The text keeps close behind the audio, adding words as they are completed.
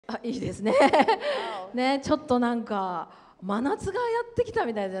あ、いいですね。ね、ちょっとなんか真夏がやってきた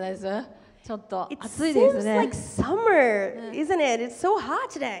みたいじゃないです。ちょっと It 暑いです seems ね。 like summer, isn't it? It's so hot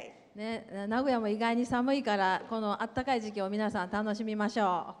today. ね、名古屋も意外に寒いからこの暖かい時期を皆さん楽しみまし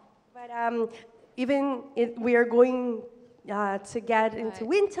ょ But even if we are going to get into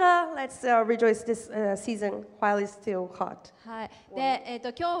winter, let's rejoice this season while it's still hot. う。はい。で、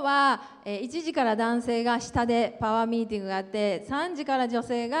今日は、1時から男性が下でパワーミーティングがあって、3時から女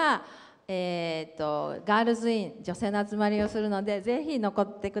性が、ガールズイン女性の集まりをするので、ぜひ残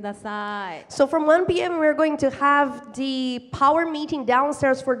ってください。 So from 1 p.m. we're going to have the power meeting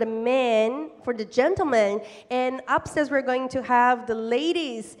downstairs for the men, for the gentlemen, and upstairs we're going to have the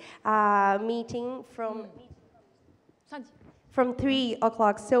ladies meeting from 3時。 3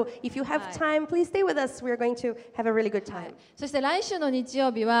 o'clock. So if you have time, please stay with us. We're going to have a really good はい time. そして来週の日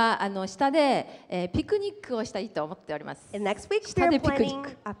曜日は下で、ピクニックをしたいと思っております。 And next week 下 we're でピクニッ planning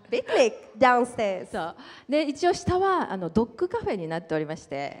ク。 a picnic downstairs. そうで一応下はドッグカフェになっておりまし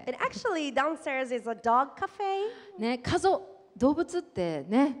て、 And actually downstairs is a dog cafe. ね、動物って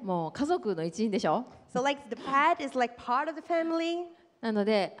ねもう家族の一員でしょ。 So like the pet is like part of the family. なの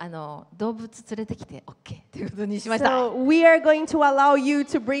で動物連れてきて OK ということにしました。 So we are going to allow you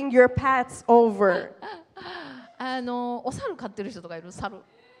to bring your pets over. お猿飼ってる人とかいる？猿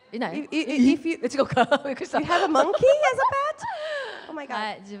いない？ If you 違うか。びっくりした。 have a monkey as a pet? Oh my は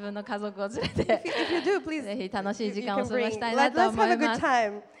god. い、自分の家族を連れて If you do, please. ぜひ楽しい時 You 間を can 過ご bring. したいなと Let's 思 have a いま good す。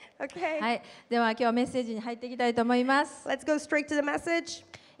 time. Okay. はい、では今日はメッセージに入っていきたいと思います。 Let's go straight to the message.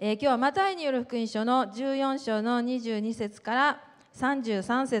 今日はマタイによる福音書の14章の22節から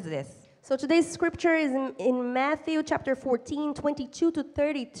33節です。 So today's scripture is in Matthew chapter 14, 22 to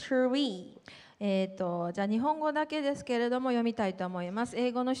 33. じゃあ日本語だけですけれども読みたいと思います。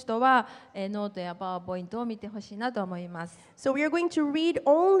英語の人は、ノートやパワーポイントを見てほしいなと思います。 So we are going to read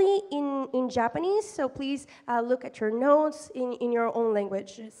only in Japanese, so please look at your notes in your own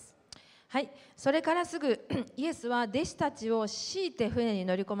languages. はい、それからすぐイエスは弟子たちを強いて船に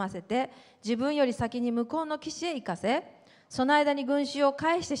乗り込ませて自分より先に向こうの岸へ行かせ、その間に群衆を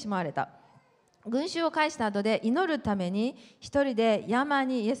返してしまわれた。群衆を返した後で祈るために一人で山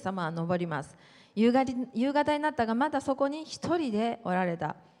にイエス様は登ります。夕方になったがまだそこに一人でおられ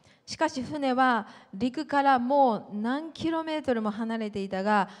た。しかし船は陸からもう何キロメートルも離れていた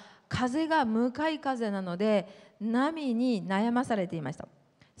が、風が向かい風なので波に悩まされていました。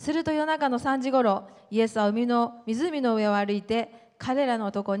すると夜中の3時ごろ、イエスは湖の上を歩いて彼ら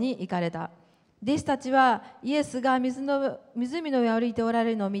のとこに行かれた。弟子たちはイエスが湖の上を歩いておら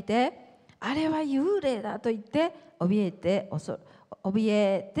れるのを見て、あれは幽霊だと言って怯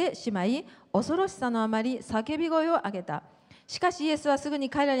えてしまい、恐ろしさのあまり叫び声を上げた。しかしイエスはすぐに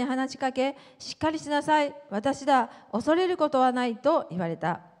彼らに話しかけ、しっかりしなさい、私だ、恐れることはないと言われ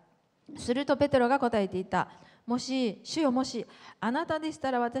た。するとペテロが答えていた。主よ、もしあなたでし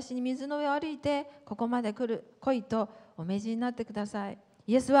たら私に水の上を歩いてここまで来いとお命じになってください。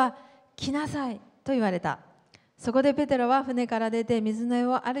イエスは来なさいと言われた。そこでペテロは船から出て水の上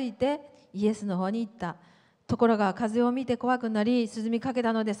を歩いてイエスの方に行った。ところが風を見て怖くなり沈みかけ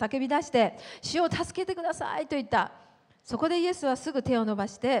たので叫び出して主を助けてくださいと言った。そこでイエスはすぐ手を伸ば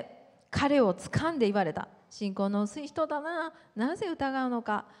して彼を掴んで言われた。信仰の薄い人だな、なぜ疑うの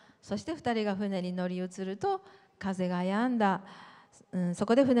か。そして2人が船に乗り移ると風が止んだ。そ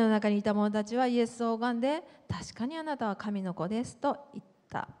こで船の中にいた者たちはイエスを拝んで、確かにあなたは神の子ですと言っ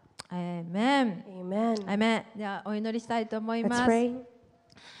た。アーメン。Amen. アーメン。ではお祈りしたいと思いま Let's す。 pray.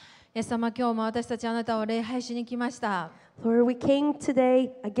 イエス様、今日も私たちあなたを礼拝しに来ました。 Lord, we came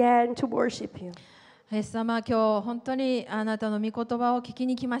today again to worship you. イエス様、今日本当にあなたの御言葉を聞き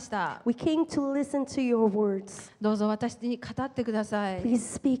に来ました。 We came to listen to your words. どうぞ私に語ってください。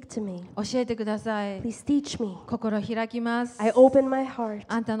 Please speak to me. 教えてください。 Please teach me. 心を開きます。 I open my heart.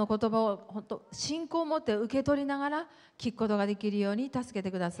 あんたの言葉を本当信仰を持って受け取りながら聞くことができるように助け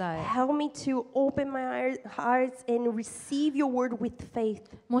てください。 Help me to open my hearts and receive your word with faith.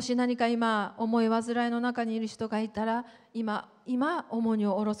 もし何か今思い煩いの中にいる人がいたら今重荷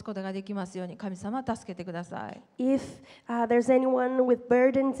を下ろすことができますように神様助けてください。 If there's anyone with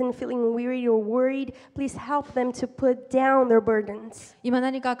burdens and feeling weary or worried, please help them to put down their burdens. 今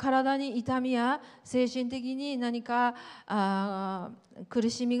何か体に痛みや精神的に何か苦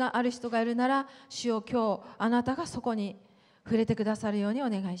しみがある人がいるなら、主よ今日あなたがそこに触れてくださるようにお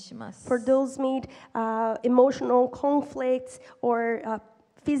願いします。 For those need emotional conflicts or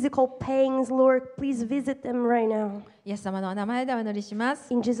physical pains, Lord, please visit them right now. イエス様のお名前でお祈りしま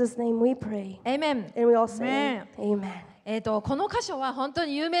す。 In Jesus' name we pray. Amen. And we all say, Amen. この箇所は本当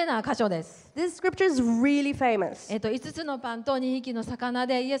に有名な箇所です。This scripture is really famous. 5つのパンと2匹の魚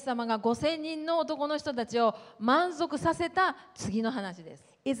でイエス様が5000人の男の人たちを満足させた次の話です。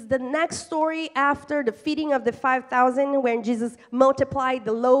It's the next story after the feeding of the 5,000 when Jesus multiplied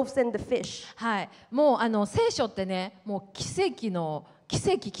the loaves and the fish. はい、もう聖書ってね、もう奇跡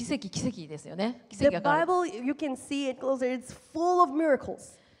ですよね。奇 The 跡がある。 Bible, you can see it closer, it's full of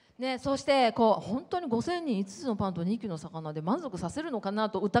miracles. ね、そして本当に5000人5つのパンと2匹の魚で満足させるのかな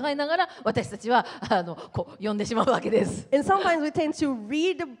と疑いながら私たちは読んでしまうわけです。And sometimes we tend to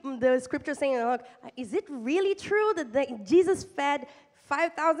read the scripture saying, look, is it really true that Jesus fed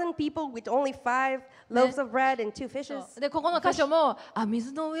 5,000 people with only 5 loaves of bread and 2 fishes? でここの箇所も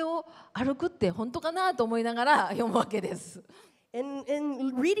水の上を歩くって本当かなと思いながら読むわけです。And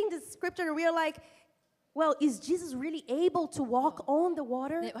reading the scripture, we are like, well, is Jesus really able to walk on the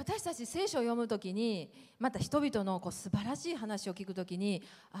water? で私たち聖書を読むときにまた人々の素晴らしい話を聞くときに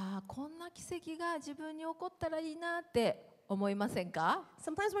こんな奇跡が自分に起こったらいいなって思いませんか？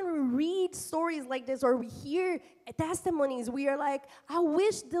 Sometimes when we read stories like this or we hear testimonies, we are like, I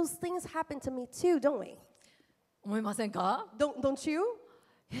wish those things happened to me too, don't we? 思いませんか？ Don't you?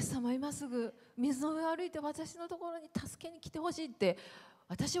 イエス様今すぐ水の上を歩いて私のところに助けに来てほしいって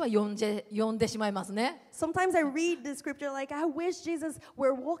私は呼んでしまいますね。Sometimes I read the scripture like, I wish Jesus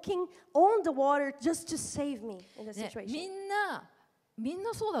were walking on the water just to save me in the ね situation. みん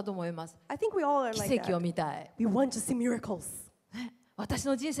なそうだと思います。 I think we all are 奇 like 跡を that. 見たい。We want to see miracles. ね私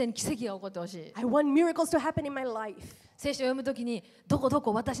の人生に奇跡が起こってほしい。 I want miracles to happen in my life. 聖書を読むときにど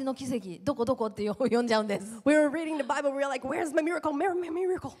こ私の奇跡どこって読んじゃうんです。 We were reading the Bible, we were like, where's my miracle? My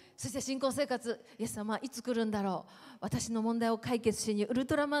miracle. そして信仰生活、イエス様いつ来るんだろう。私の問題を解決しにウル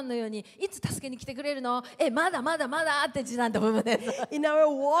トラマンのようにいつ助けに来てくれるの？まだって時短と部分です。In our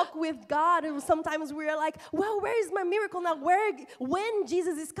walk with God, sometimes we are like, well, where is my miracle now? When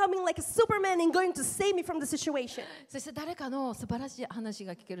Jesus is coming like a Superman and going to save me from the situation? そして誰かの素晴らしい話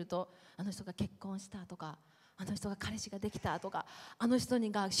が聞けると、あの人が結婚したとか、あの人が彼氏ができたとか、あの人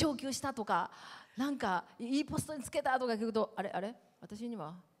が昇給したとか、なんかいいポストにつけたとか聞くと、あれ私に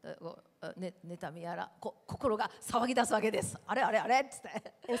は妬みやら心が騒ぎ出すわけです。あれっつっ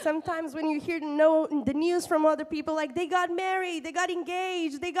て。And sometimes when you hear the news from other people, like they got married, they got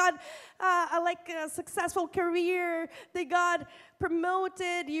engaged, they got a successful career, they got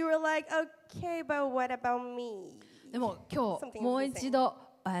promoted, you were like, okay, but what about me? でも今日もう一度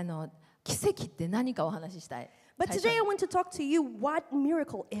奇跡って何かお話ししたい。But today I want to talk to you what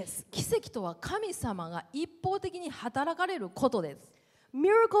miracle is. 奇跡とは神様が一方的に働かれることです。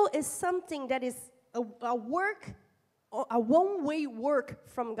Miracle is something that is a one-way work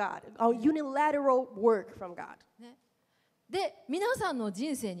from God, a unilateral work from God. ね、で、皆さんの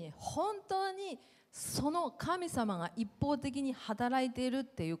人生に本当にその神様が一方的に働いているっ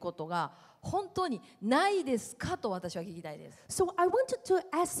ていうことが本当にないですかと私は聞きたいです。So I wanted to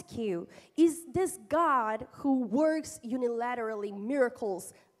ask you, is this God who works unilaterally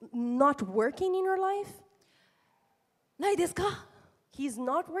miracles not working in your life? ないですか？ He's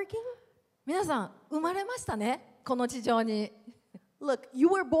not working? 皆さん生まれましたね、この地上に。Look, you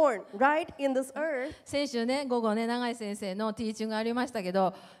were born, right, in this earth. 先週ね、午後ね、永井先生のティーチングがありましたけ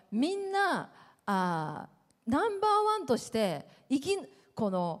ど、みんなナンバーワンとしてこ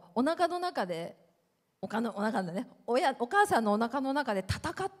のお腹の中でお母さんのお腹の中で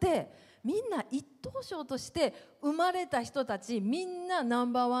戦ってみんな一等賞として生まれた人たちみんなナ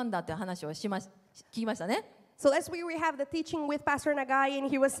ンバーワンだって話を聞きましたね。So last week we have the teaching with Pastor Nagai, and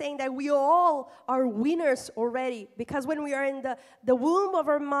he was saying that we all are winners already because when we are in the womb of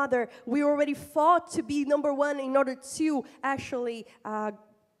our mother, we already fought to be number one in order to actually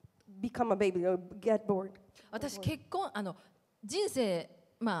become a baby or get born. 私人生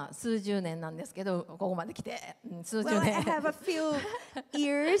数十年なんですけどここまで来て数十 Well, 年 I have a few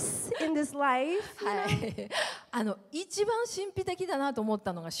years in this life. はい、一番神秘的だなと思っ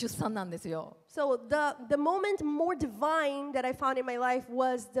たのが出産なんですよ。So the moment more divine that I found in my life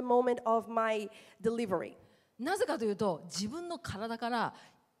was the moment of my delivery. なぜかというと自分の体から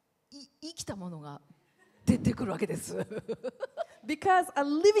生きたものが出てくるわけです。Because a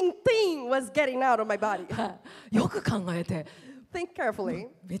living thing was getting out of my body. よく考えて。Think carefully.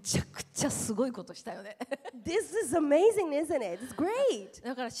 めちゃくちゃすごいことしたよね。This is amazing, isn't it? It's great.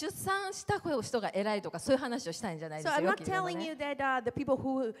 だから出産した人が偉いとかそういう話をしたいんじゃないですか。So I'm not telling you that the people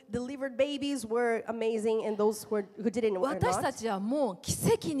who delivered babies were amazing and those who didn't were not. 私たちはもう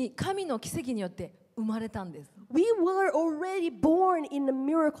神の奇跡によって生まれたんです。We were already born in a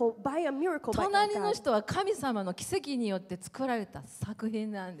miracle by God. 隣の人は神様の奇跡によって作られた作品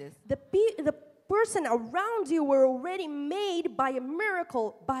なんです。The person around you were already made by a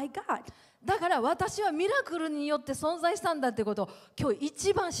miracle by God. だから私はミラクルによって存在したんだってことを今日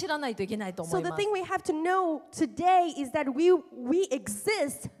一番知らないといけないと思 So い the ます。 thing we have to know today is that we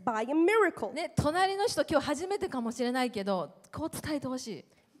exist by a miracle. ね、隣の人今日初めてかもしれないけど、こう伝えてほしい。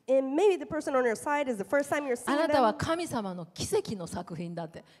And maybe the person on your side is the first time you're あ seeing なたは them. 神様の奇跡の作品だっ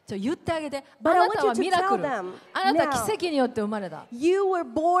て。言ってあげて。あ But I なた want は you to ミラク tell ル。 them あなた now. 奇跡によって生まれた。 You were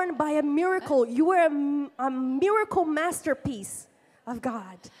born by a miracle. You were a miracle masterpiece of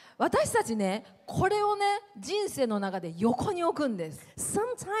God. 私たちね、これをね、人生の中で横に置くんです。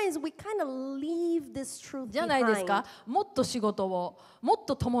 Sometimes we kind of leave this truth じゃないです behind. か。もっと仕事を、もっ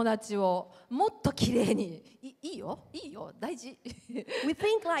と友達を、もっと綺麗に。いいよ、大事。We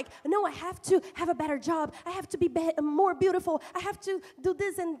think like, no, I have to have a better job. I have to be more beautiful. I have to do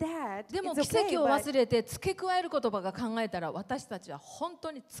this and that. でも It's 奇 okay, 跡を but, 忘れて付け加える言葉が考えたら私たちは本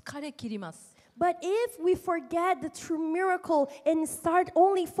当に疲れ切ります。 but if we forget the true miracle and start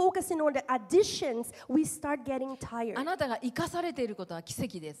only focusing on the additions, we start getting tired. あなたが生かされていることは奇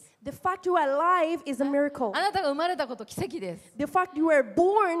跡です。 The fact you are alive is a miracle. あなたが生まれたこと奇跡です。 The fact you were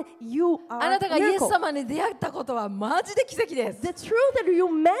born, you あ are なたが a イエス miracle. 様に出会ったことはマジで奇跡です。 The truth that you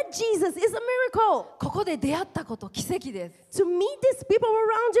met Jesus is a miracle. ここで出会ったこと奇跡です。 To meet these people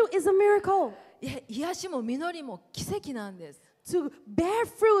around you is a miracle. 癒しも実りも奇跡なんです。 To bear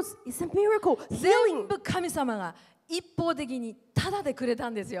fruits is a miracle. 全 Healing. 部神様が一方的にタダでくれた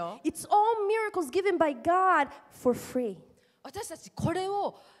んですよ。 It's all miracles given by God for free. 私たちこれ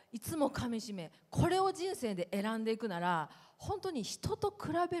をいつもかみしめ、これを人生で選んでいくなら本当に人と比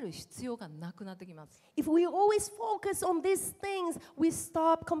べる必要がなくなってきます。 If we always focus on these things, we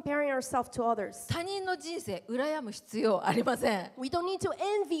stop comparing ourselves to others. 他人の人生羨む必要ありません。 We don't need to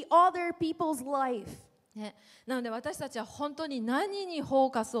envy other people's life. ね、なので私たちは本当に何にフォー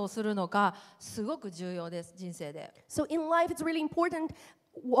カスをするのかすごく重要です、人生で。 So in life, it's really important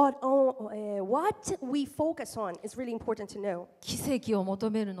what we focus on is really important to know. 奇跡を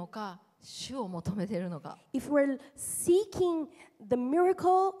求めるのか、主を求めているのか。 If we're seeking the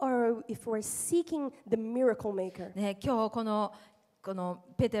miracle or if we're seeking the miracle maker. ね、今日この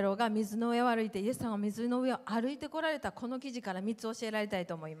ペテロが水の上を歩いてイエス様が水の上を歩いてこられたこの記事から3つ教えられたい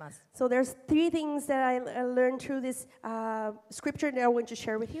と思います。 So there's three things that I learned through this scripture that I want to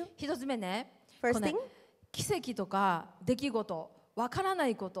share with you. 一つ目ね、 First この thing. 奇跡とか出来事、わからな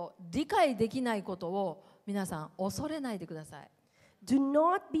いこと、理解できないことを皆さん恐れないでください。 Do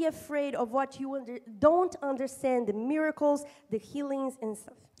not be afraid of what you don't understand, the miracles, the healings and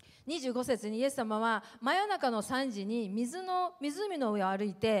stuff. 25節にイエス様は真夜中の3時に湖の上を歩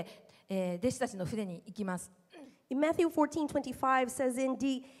いて、弟子たちの船に行きます。 In Matthew 14:25 says,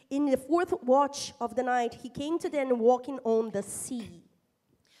 in the fourth watch of the night, he came to them walking on the sea.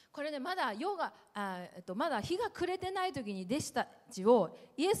 これね、まだまだ日が暮れてない時に弟子たちを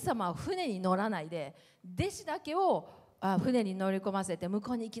イエス様は船に乗らないで弟子だけを船に乗り込ませて向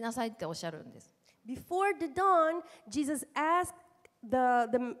こうに行きなさいっておっしゃるんです。 Before the dawn, Jesus asked the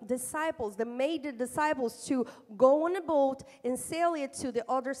disciples, made the disciples to go on a boat and sail it to the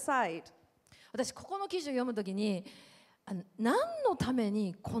other side. 私ここの記事を読むときに何のため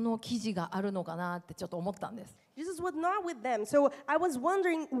にこの記事があるのかなってちょっと思ったんです。 Jesus was not with them, so I was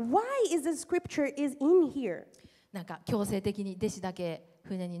wondering why is the scripture is in here? なんか強制的に弟子だけ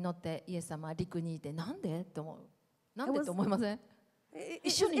船に乗ってイエス様は陸にいてなんでって思う。なんでって思いません？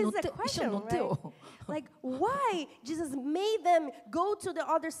一緒に乗ってよ。Like why Jesus made them go to the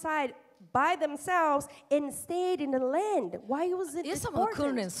other side by themselves and stayed in the land? Why was it イエス様の訓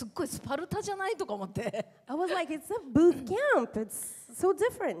important? 練すっごいスパルタじゃないとか思って。I was like, it's a boot camp. It's so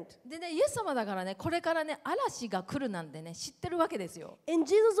different. でね、イエス様だからね、これからね、嵐が来るなんてね、知ってるわけですよ。 And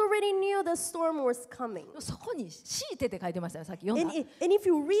Jesus already knew the storm was coming. そこに強いてって書いてましたよ、さっき読んだ。 And if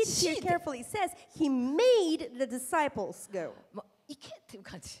you read here carefully, it says he made the disciples go. 行けっていう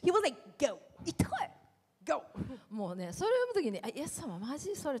感じ。 He was like, go. 行ってこい Go! もうね、それを読むときに、イエス様マ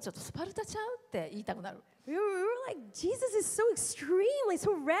ジそれちょっとスパルタちゃうって言いたくなる。We were like, Jesus is so extremely,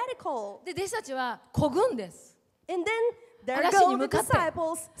 so radical. で、弟子たちは漕ぐんです。 And then there 嵐に go 向 the かって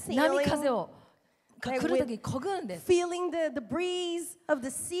disciples 波風 sailing, を来るときに漕ぐんです。 feeling the breeze of the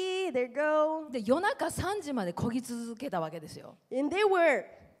sea. There go. で、夜中3時まで漕ぎ続けたわけですよ。 And they were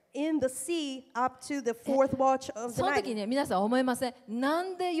in the sea up to the fourth watch of the その時 night. ね、皆さん思いません？な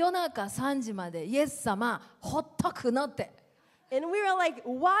んで夜中3時までイエス様ほっとくのって。And we were like,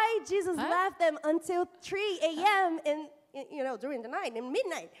 why Jesus left them until 3 a.m. and during the night and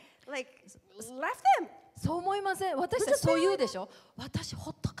midnight? Like, left them. そう思いません？私たちそう言うでしょ。私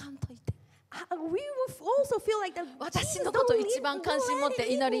ほっとかんといて。I we will also feel like that 私 Jesus のこと don't 一 leave- 番関 don't 心持っ let て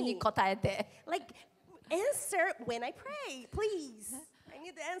him 祈 leave りに me. 応えて。 Like, answer when I pray, please. I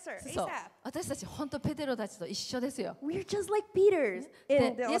need the answer そう ASAP. 私たち本当ペテロたちと一緒ですよ。 We're just like Peter's で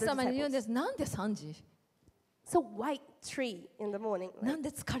and the イエス other 様に言うんで disciples. す。なんで3時 So why 3 in the morning? な Like, ん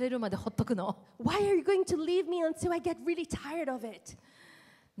で疲れるまでほっとくの、 why are you going to leave me until I get really tired of it?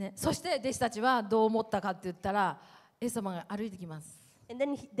 ね、そして弟子たちはどう思ったかって言ったら、イエス様が歩いてきます。 And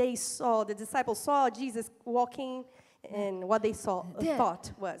then the disciples saw Jesus walking, and what they Yeah.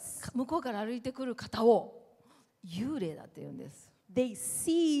 thought was, 向こうから歩いてくる方を幽霊だって言うんです。 they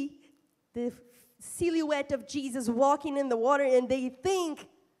see the silhouette of Jesus walking in the water, and they think,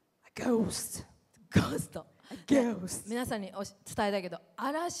 a ghost. ゴースト。 Ghost. 皆さんに伝えたいけど、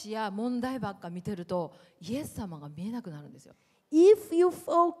嵐や問題ばっか見てるとイエス様が見えなくなるんですよ。 If you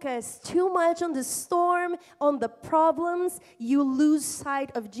focus too much on the storm, on the problems, you lose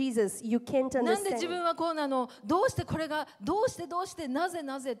sight of Jesus. You can't なんで自 understand. 分はこうなの、どうしてこれが、どうしてな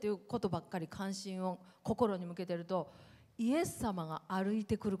ぜということばっかり関心を心に向けてると、イエス様が歩い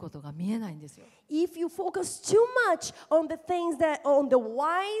てくることが見えないんですよ。 If you focus too much on the things on the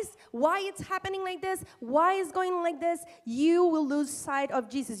why it's happening like this, why it's going like this, you will lose sight of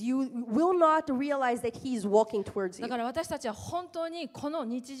Jesus. You will not realize that He is walking towards you. だから私たちは本当にこの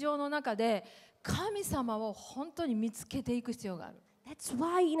日常の中で神様を本当に見つけていく必要がある。 That's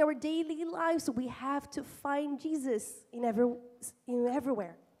why in our daily lives we have to find Jesus in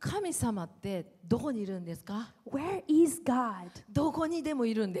everywhere. 神様ってどこにいるんですか？ Where is God? どこにでも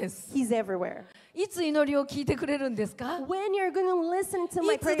いるんです。 He's everywhere. いつ祈りを聞いてくれるんですか？ When you're going to listen to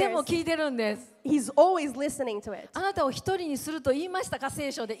my いつでも prayers, 聞いてるんです。 He's always listening to it. あなたを一人にすると言いましたか？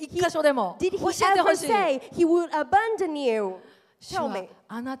聖書で一箇所でも Did 教 He えてほ ever しい。 say He would abandon you? 主 Tell は me.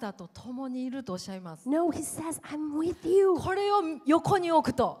 あなたと共にいるとおっしゃいます。 No, He says, I'm with you. これを横に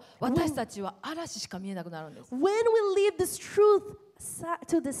置くと私たちは嵐しか見えなくなるんです。 When we leave this truth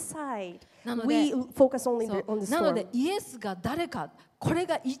to the side, なので、 we focus only そう on the なので storm. イエスが誰か、これ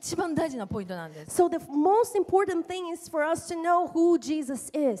が一番大事なポイントなんです。 So the most important thing is for us to know who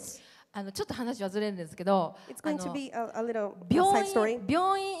Jesus is. ちょっと話はずれるんですけど、 It's going to be a little 病 side story.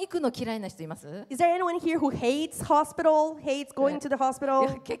 院行くの嫌いな人います？ Is there anyone here who hates hospital, hates going to the いや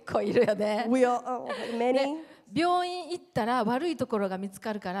hospital? 結構いるよね。 We all, many. ね、病院行ったら悪いところが見つ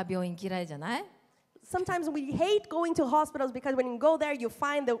かるから病院嫌いじゃない？ Sometimes we hate going to hospitals because when you go there, you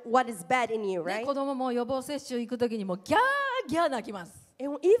find what is bad in you, ね、 right? 子供も予防接種行くときにもギャーギャー泣きます。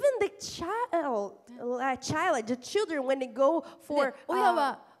 And even the the children, when they go で for,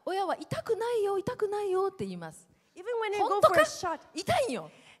 親は痛くないよって言います。 even when they 本 go 当 for か？ a shot, 痛いん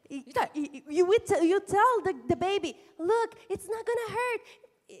よ。痛い。 you tell the baby, look, it's not gonna hurt.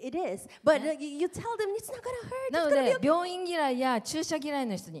 It is, but you tell them it's not gonna hurt. な It's の gonna be で okay. 病院嫌いや注射嫌い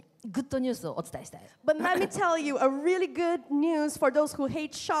の人にグッドニュースをお伝えしたい。 But let me tell you a really good news for those who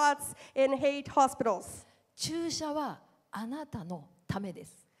hate shots and hate hospitals. 注射はあなたのためで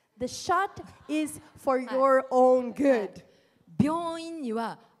す。 The shot is for your own good. 病院に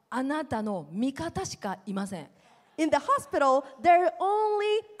はあなたの味方しかいません。 In the hospital, there are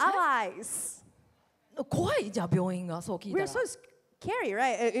only allies. 怖いじゃあ病院がそう聞いた We're ら。 so scary,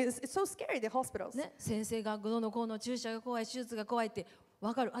 right? It's so scary, the hospitals. ね、先生がどのこうの注射が怖い、手術が怖いって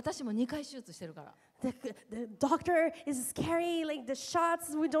分かる。私も2回手術してるから。 The doctor is scary, like the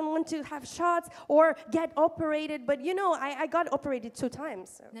shots, we don't want to have shots or get operated. But you know, I got operated 2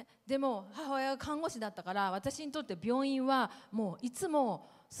 times. ね、でも母親が看護師だったから私にとって病院はもういつも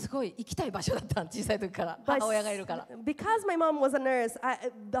すごい行きたい場所だった小さい時から母親がいるから。 Because my mom was a nurse,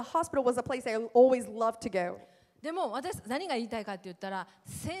 the hospital was a place I always loved to go. でも私何が言いたいかって言ったら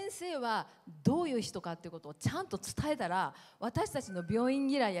先生はどういう人かっていうことをちゃんと伝えたら私たちの病院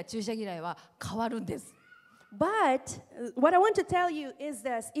嫌いや注射嫌いは変わるんです。 But what I want to tell you is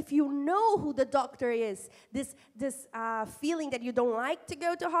this: if you know who the doctor is, this feeling that you don't like to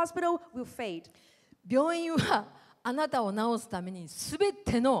go to hospital will fade. 病院はあなたを治すためにすべ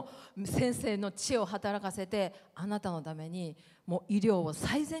ての先生の知恵を働かせてあなたのためにもう医療を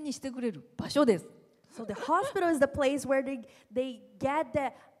最善にしてくれる場所です。 So the hospital is the place where they get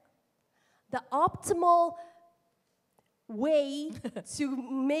the optimal way to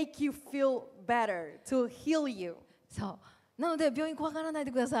make you feel better, to heal you. そうなので病院怖がらない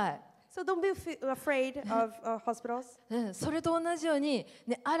でください。 So don't be afraid of hospitals. それと同じように、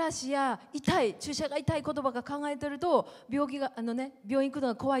ね、嵐や痛い注射が痛い言葉が考えてると病気が病院行くの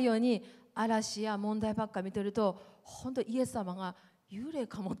が怖いように嵐や問題ばっか見てると本当イエス様が幽霊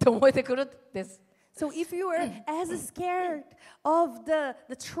かもって思えてくるんです。So if you are as scared of the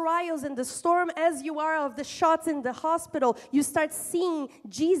trials and the storm as you are of the shots in the hospital, you start seeing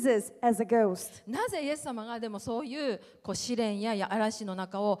Jesus as a ghost. なぜイエス様がでもそういう試練や嵐の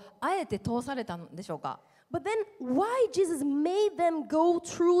中をあえて通されたんでしょうか？ But then why Jesus made them go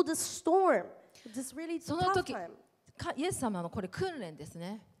through the storm? This really その tough 時 time. イエス様のこれ訓練です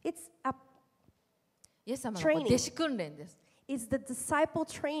ね。 It's a イエス様のこれ弟子訓練です。It's the disciple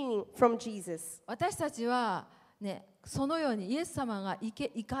training from Jesus. 私たちは、ね、そのようにイエス様がイ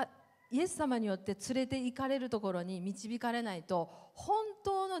エス様によって連れて行かれるところに導かれないと本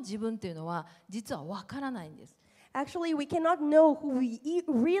当の自分というのは実は分からないんです。Actually, we cannot know who we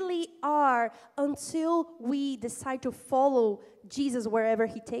really are until we decide to follow Jesus wherever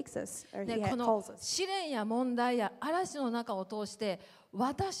He takes us or ね、He この calls us. 試練や問題や嵐の中を通して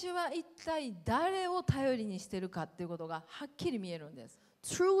私は一体誰を頼りにしているかということがはっきり見えるんです。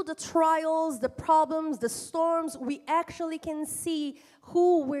Through the trials, the problems, the storms, we actually can see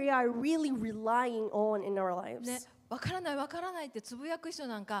who we are really relying on in our lives. ね、わからないわからないってつぶやく人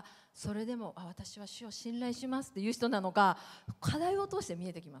なんか、それでも私は主を信頼しますっていう人なのか、課題を通して見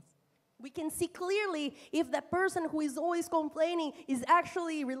えてきます。We can see clearly if that person who is always complaining is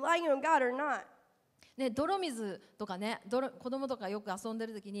actually relying on God or not. ね、泥水とかね、子供とかよく遊んで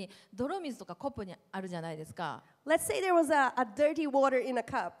る時に泥水とかコップにあるじゃないですか。Let's say there was a dirty water in a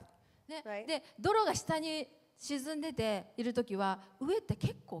cup. ね、 Right. で泥が下に沈んでている時は上って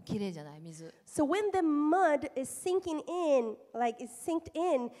結構きれいじゃない水。 So when the mud is sinking in, like it's sinked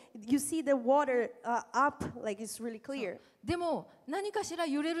in, you see the water up, like it's really clear. でも何かしら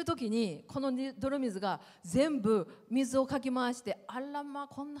揺れる時にこの泥水が全部水をかき回してあらまあ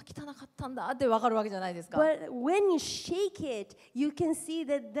こんな汚かったんだって分かるわけじゃないですか。 But when you shake it, you can see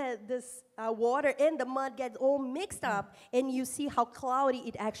that this water and the mud get all mixed up, and you see how cloudy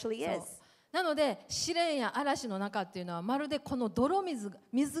it actually is. なので試練や嵐の中っていうのはまるでこの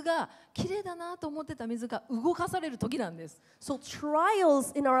水がきれいだなと思ってた水が動かされる時なんです。 So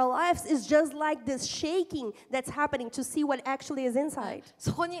trials in our lives is just like this shaking that's happening to see what actually is inside.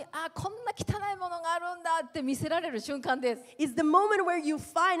 そこにこんな汚いものがあるんだって見せられる瞬間です。 It's the moment where you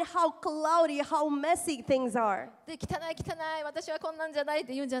find how cloudy, how messy things are. で汚い私はこんなんじゃないっ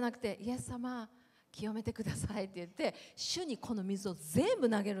て言うんじゃなくて、イエス様清めてくださいって言って主にこの水を全部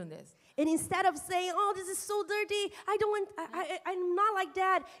投げるんです。 And instead of saying, "Oh, this is so dirty. I'm not like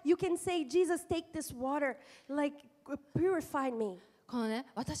that," you can say, "Jesus, take this water, like purify me." このね、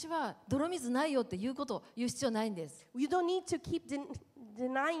私は泥水ないよって言う必要ないんです。 You don't need to keep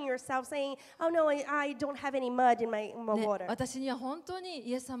denying yourself, saying, "Oh no, I don't have any mud in my ね、 water." 私には本当に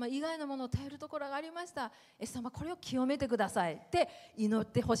イエス様以外のものを頼るところがありました。イエス様これを清めてくださいって祈っ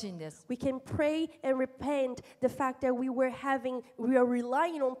てほしいんです。 We can pray and repent the fact that we are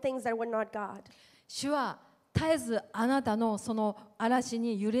relying on things that were not God. 主は絶えずあなたのその嵐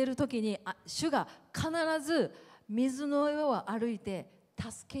に揺れるときに主が必ず水の上を歩いて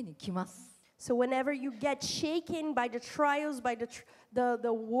助けに来ます。 So whenever you get shaken by the trials, by the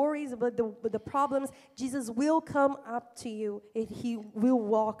worries, by the problems, Jesus will come up to you and He will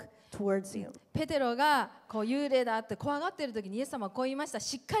walk towards you. ペテロが幽霊だって怖がっているときにイエス様はこう言いました。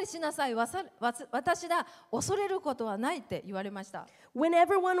しっかりしなさい。私だ。恐れることはないって言われました。 When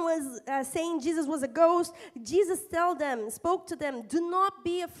everyone was saying Jesus was a ghost, Jesus spoke to them, "Do not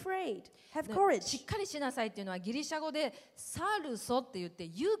be afraid. Have し courage." っかりしなさいっていうのはギリシャ語でサルソって言って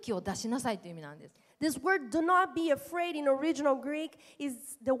勇気を出しなさいという意味なんです。 This word "do not be afraid" in original Greek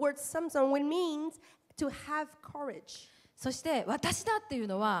is the word samson, which means to have courage. そして私だっていう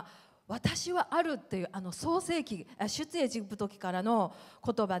のは私はあるっていう創世記出エジプト記からの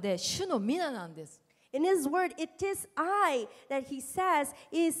言葉で主の皆なんです。 In his word, "it is I" that he says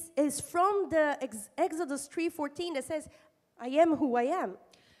is from the Exodus 3:14 that says, "I am who I am."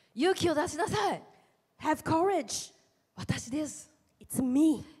 勇気を出しなさい。 Have courage. 私です。 It's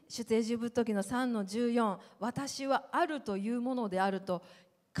me. 出エジプト記の3の14、私はあるというものであると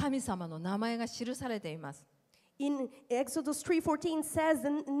神様の名前が記されています。 In Exodus 3:14 says the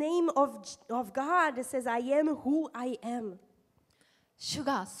name of God. It says, "I am who I am." 主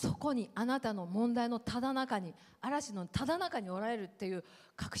がそこにあなたの問題のただ中に嵐のただ中におられるっていう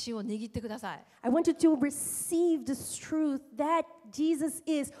確信を握ってください。 I want you to receive this truth that Jesus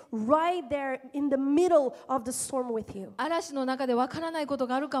is right there in the middle of the storm with you. 嵐の中でわからないこと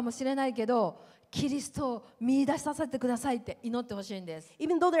があるかもしれないけどキリストを見出させてくださいって祈ってほしいんです。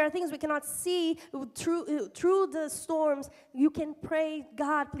 Even though there are things we cannot see through the storms, you can pray,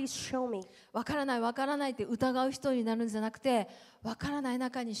 "God, please show me." わからないって疑う人になるんじゃなくてわからない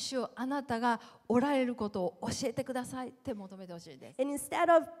中に主よあなたがおられることを教えてくださいって求めてほしいです。 And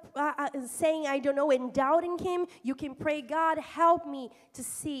instead of saying, I don't know, and doubting Him, you can pray, God, help me to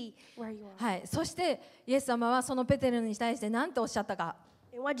see where you are. はい、そしてイエス様はそのペテロに対して何ておっしゃったか。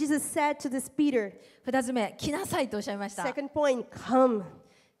 And what Jesus said to this Peter, 2つ目、来なさいとおっしゃいました。 second point, come,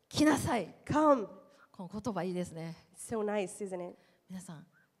 来なさい。 come. この言葉いいですね。 So nice, isn't it? 皆さん、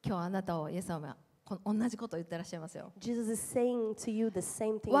今日あなたをイエス様は同じことを言ってらっしゃいますよ。 Jesus is saying to you the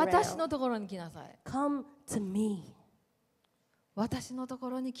same thing right 私 now. のところに来なさい。 Come to me. 私のとこ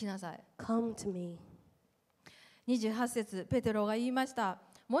ろに来なさい。 Come to me. 28節、ペテロが言いました。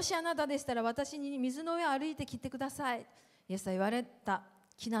もしあなたでしたら私に水の上を歩いて来てください。イエスは言われた。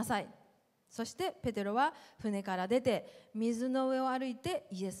来なさい。そしてペテロは船から出て水の上を歩いて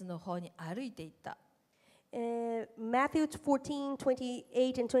イエスの方に歩いていった。Matthew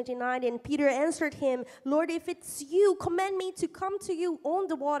 14:28 and 29, and Peter answered him, Lord, if it's you, command me to come to you on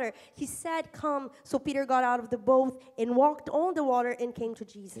the water. He said, come. So Peter got out of the boat and walked on the water and came to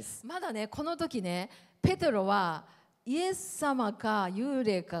Jesus. まだね、この時ね、ペテロはイエス様か幽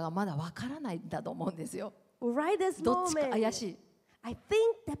霊かがまだわからないんだと思うんですよ。 Right this どっちか moment, 怪しい。 I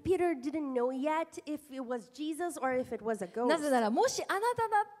think that Peter didn't know yet if it was Jesus or if it was a な ghost. ぜなら、もしあなた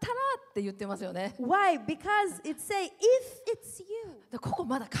だったらって言ってますよね。 Why? Because it say, if it's you. でここ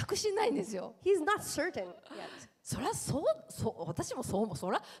まだ確信ないんですよ。 He's not certain yet. そりゃ私もそう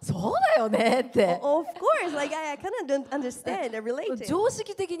だよねって。 Of course, like I kind of don't understand and relate to it. 常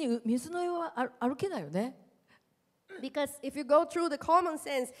識的に水の上は歩けないよね。 Because if you go through the common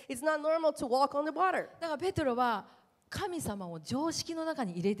sense, it's not normal to walk on the water. だからペテロは神様を常識の中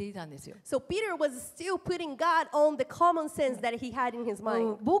に入れていたんですよ。 So Peter was still putting God on the common sense that he had in his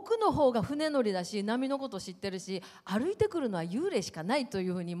mind. 僕の方が船乗りだし波のこと知ってるし歩いてくるのは幽霊しかないとい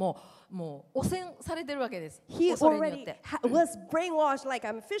うふうにもう汚染されてるわけです。 He 恐れによっ already て。 was brainwashed like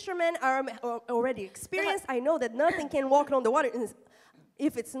I'm a fisherman, I'm already experienced. I know that nothing can walk on the water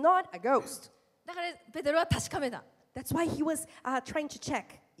if it's not a ghost. だからペテロは確かめた。 That's why he was trying to check.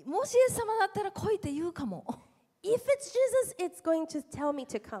 もしイエス様だったら来いって言うかも。 If it's Jesus, it's going to tell me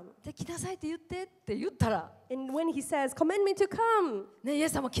to come. で来なさいって言ってって言ったら、 And when he says, command me to come, ね、イエ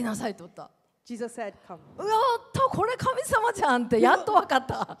ス様来なさいと言った。 Jesus said, come. やったこれ神様じゃんってやっと分かっ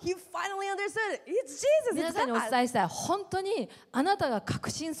た。 He finally understood. It's Jesus. 皆 It's さんにお God. 伝えしたい。本当にあなたが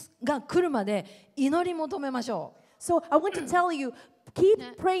確信が来るまで祈り求めましょう。 So I want to tell you,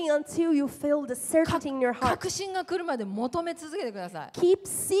 keep praying until you feel the certainty in your heart. 確信が来るまで求め続けてください。 Keep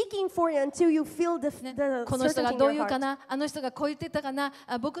seeking for it until you feel the この人が certainty どう in 言 your うか heart. な、あの人がこう言ってたかな、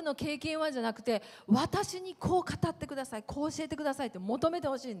僕の経験はじゃなくて、私にこう語ってください、こう教えてくださいって求めて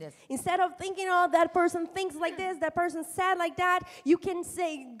ほしいんです。 Instead of thinking, oh, that person thinks like this, that person said like that, you can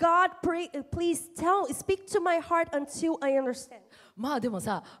say, God, please speak to my heart until I understand. まあでも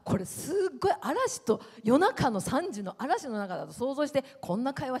さ、これすっごい嵐と夜中の3時の嵐の中だと想像してこん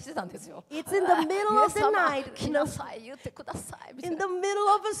な会話してたんですよ。 It's in the middle of the イエス様 night, 来なさい言ってくださいみたい in な。 the middle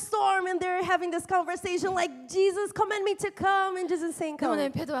of a storm, and they're having this conversation like, Jesus, command me to come, and Jesus saying, でも come.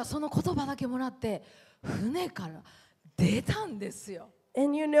 ね、ペテロはその言葉だけもらって船から出たんですよ。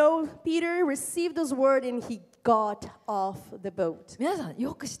 And you know, Peter received this word and he got off the boat. 皆さん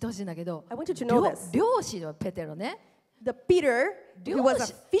よく知ってほしいんだけど、 I want you to know this. 漁師はペテロね。 The Peter, who was a 漁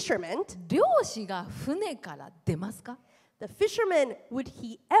師。 fisherman, 漁師が船から出ますか？ the fisherman, would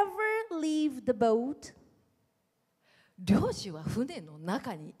he ever leave the boat? 漁師は船の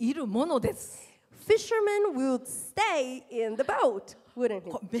中にいるものです。 Fisherman would stay in the boat, wouldn't he?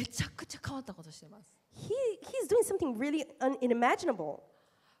 これめちゃくちゃ変わったことしてます。 He's doing something really unimaginable.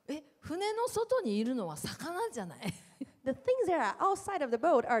 船の外にいるのは魚じゃない。 The things that are outside of the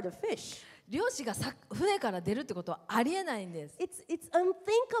boat are the fish. 漁師が船から出るってことはありえないんです。 It's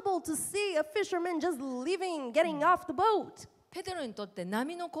unthinkable to see a fisherman just leaving, getting off the boat. ペテロにとって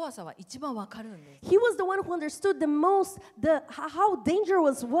波の怖さは一番わかるんです。 He was the one who understood the most how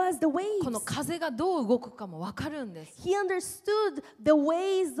dangerous was the この waves. 風がどう動くかもわかるんです。 He understood the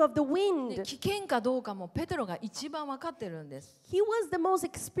ways of the で wind. 危険かどうかもペテロが一番わかってるんです。 He was the most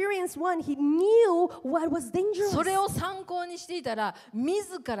experienced one. He knew what was dangerous. それを参考にしていたら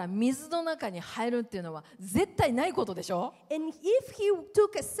自ら水の中に入るっていうのは絶対ないことでしょ。 And if he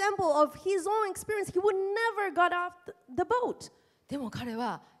took a sample of his own experience, he would never got off the boat. でも彼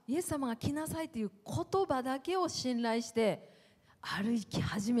はイエス様が来なさいという言葉だけを信頼して歩き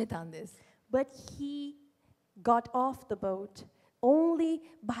始めたんです。 But he got off the boat only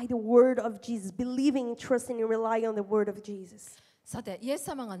by the word of Jesus, believing, trusting, and relying on the word of Jesus. さて、イエス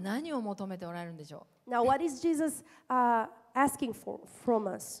様が何を求めておられるんでしょう。 Now, what is Jesus asking from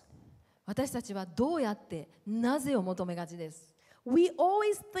us? 私たちはどうやってなぜを求めがちです。We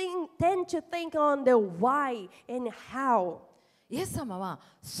always tend to think on the why and how. イエス様は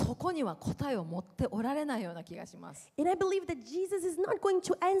そこには答えを持っておられないような気がします。And I believe that Jesus is not going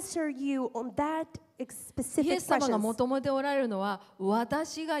to answer you on that イ specific エス様が question. 求めておられるのは、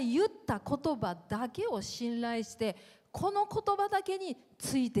私が言った言葉だけを信頼して、この言葉だけに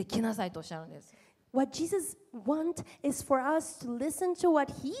ついてきなさいとおっしゃるんです。What Jesus wants is for us to listen to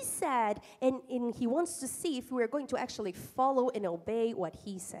what He said, and He wants to see if we are going to actually follow and obey what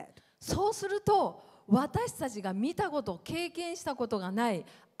He said. そうすると、私たちが見たこと、経験したことがない、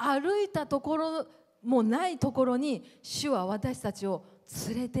歩いたところもないところに、主は私たちを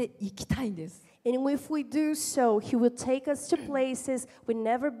連れて行きたいんです。And if we do so, He will take us to places we've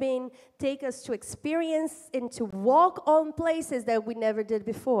never been, take us to experience and to walk on places that we never did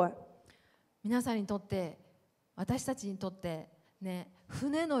before. 皆さんにとって、私たちにとってね、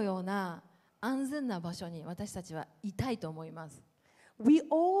船のような安全な場所に私たちはいたいと思います。We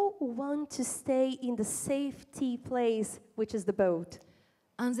all want to stay in the safety place, which is the boat.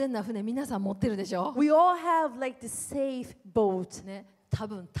 安全な船、皆さん持ってるでしょ。 We all have like the safe boat. ね、多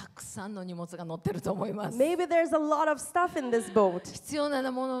分たくさんの荷物が乗ってると思います。 Maybe there's a lot of stuff in this boat. 必要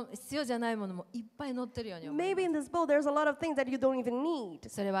なもの、必要じゃないものもいっぱい乗ってるように思い Maybe ま in this boat there's a lot of things that you don't even need.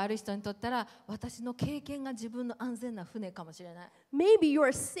 す。それはある人にとったら、私の経験が自分の安全な船かもしれない。 Maybe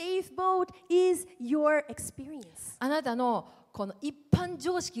your safe boat is your experience. あなたのこの一般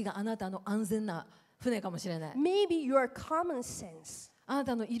常識があなたの安全な船かもしれない。 Maybe your common sense. あな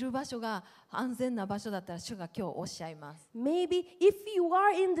たのいる場所が安全な場所だったら、主が今日おっしゃいます。 Maybe if you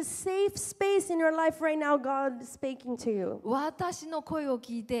are in the safe space in your life right now, God is speaking to you. 私の声を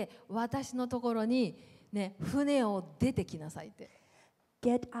聞いて、私のところに、ね、船を出てきなさいって。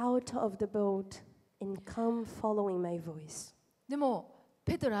 Get out of the boat and come following my voice. でも、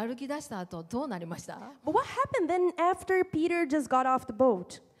ペテロ歩き出した後、どうなりました？ But what happened then after Peter just got off the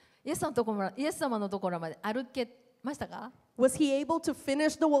boat? イエス様のところまで歩けましたか？ Was he able to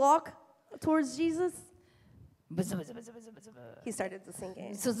finish the walk towards Jesus? ブツブツブツブツブツブ He started to sing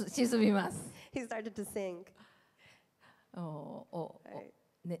it. 沈みます。He started to sing.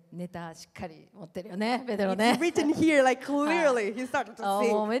 ネタしっかり持ってるよね、ペテロ It's ね。 written here like clearly. He started to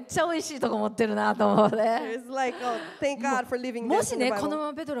もう sing. めっちゃ美味しいとこ持ってるなと思うね。 It's like, oh, thank God for living も this し in the ね、この Bible. ま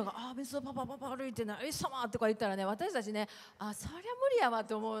まペテロが、水をパパパパ歩いてない、イエス様とか言ったらね、私たちね、そりゃ無理やわっ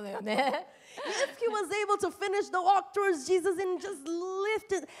て思うのよね。If he was able to finish the walk towards Jesus and just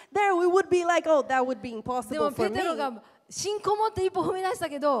lift it there, we would be like, oh, that would be で impossible も for ペテロ me. が信仰を持って一歩踏み出した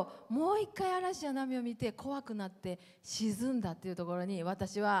けど、もう一回嵐や波を見て怖くなって沈んだっていうところに、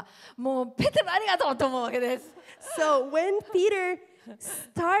私はもうペテロありがとうと思うわけです。 So when Peter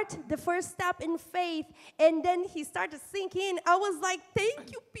started the first step in faith and then he started sinking in, I was like,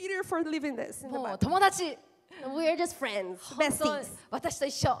 thank you, Peter, for living this. In the もう Bible. 友達、 We're just friends, 本当 besties, 私と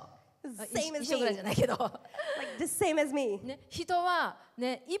一緒。 same as 一緒ぐらい me, じゃないけど、 like the same as me. ね、人は、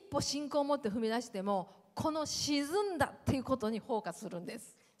ね、一歩信仰を持って踏み出しても、この沈んだっていうことにフォーカスするんで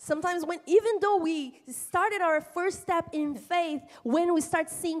す。 Sometimes even though we started our first step in faith, when we start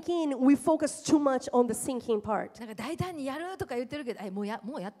sinking, we focus too much on the sinking part. なんか大胆にやるとか言ってるけど、もうや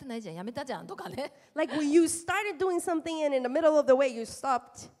ってないじゃん、やめたじゃんとかね。Like when you started doing something and in the middle of the way you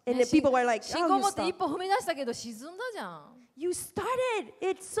stopped, and ね the people were like, 信 oh, 仰を you 持って一 stopped. 歩踏み出したけど沈んだじゃん。You started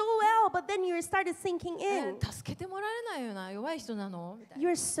it so well, but then you started sinking in. 助けてもらえないような弱い人なのみたいな。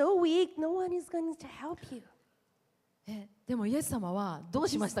 You're so weak, no one is going to help you. でもイエス様はどう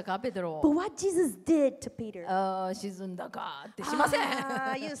しましたか、ペテロ But を。what Jesus did to Peter? 沈んだかってしません。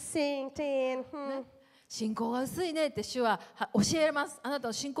 You sinked in. 信仰が薄いねって主は教えます。あなた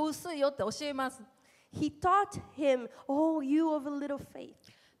の信仰薄いよって教えます。 He taught him, oh, you of a little faith.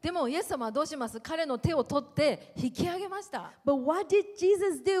 でもイエス様はどうします？彼の手を取って引き上げました。 But what did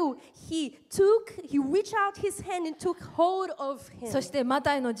Jesus do? He reached out his hand and took hold of him. そしてマ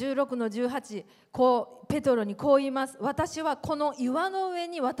タイの16の18、こうペテロにこう言います。私はこの岩の上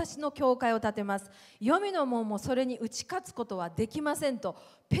に私の教会を建てます。黄泉の門もそれに打ち勝つことはできませんと、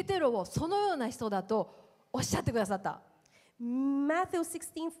ペテロをそのような人だとおっしゃってくださった。Matthew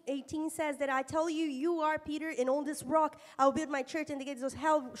 16:18 says that I tell you, you are Peter, and on this rock I will build my church, and the gates of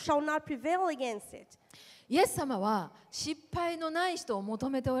hell shall not prevail against it. イエス様は失敗のない人を求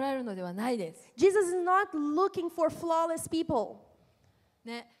めておられるのではないです。Jesus is not looking for flawless people.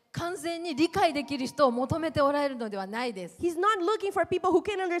 ね、完全に理解できる人を求めておられるのではないです。 He's not looking for people who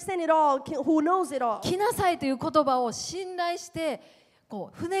can understand it all, who knows it all. 来なさいという言葉を信頼してこ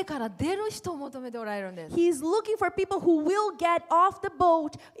う船から出る人を求めておられるんです。 He's looking for people who will get off the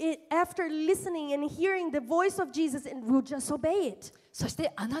boat after listening and hearing the voice of Jesus and will just obey it. そし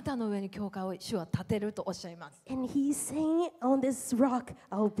てあなたの上に教会を主は建てるとおっしゃいます。And he's saying, on this rock,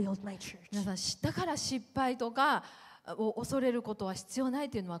 I'll build my church. 皆さん、だから失敗とかを恐れることは必要ない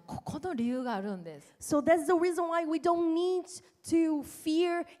というのはここの理由があるんです。So that's the reason why we don't need to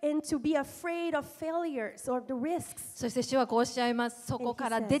fear and to be afraid of failures or the risks. そして主はこうおっしゃいます。そこか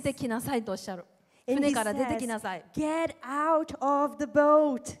ら出てきなさいとおっしゃる。船から出てきなさい。Get out of the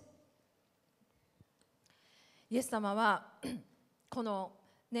boat. イエス様はこの、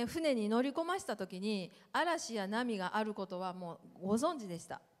ね、船に乗り込ましたときに嵐や波があることはもうご存知でし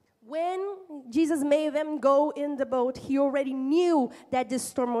た。When Jesus made them go in the boat, he already knew that this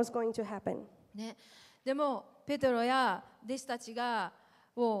storm was going to happen. ね、でもペテロや弟子たちが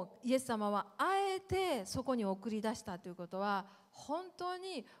イエス様はあえてそこに送り出したということは本当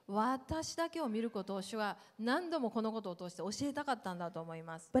に私だけを見ることを主は何度もこのことを通して教えたかったんだと思い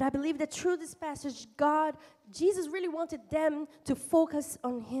ます。But I believe that through this passage, Jesus really wanted them to focus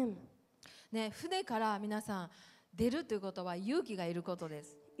on him. ね、船から皆さん出るということは勇気がいることで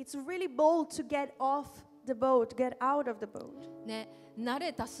す。It's really bold to get off the boat, get out of the boat. ね、慣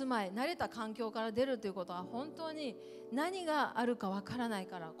れた住まい、慣れた環境から出るということは本当に何があるかわからない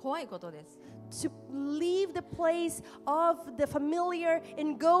から怖いことです。To leave the place of the familiar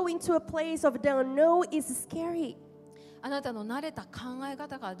and go into a place of the unknown is scary. あなたの慣れた考え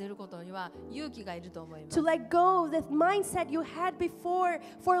方から出ることには勇気がいると思います。To let go of the mindset you had before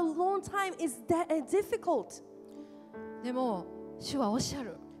for a long time is that difficult. でも主はおっしゃ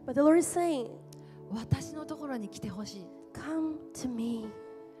る。But the Lord is saying, 私のところに来てほしい。Come to me.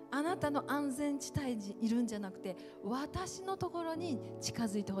 あなたの安全地帯にいるんじゃなくて私のところに近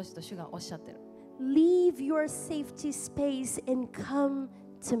づいてほしいと主がおっしゃってる。Leave your safety space and come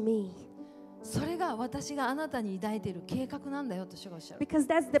to me. それが私があなたに抱いている計画なんだよと主がおっしゃる。Because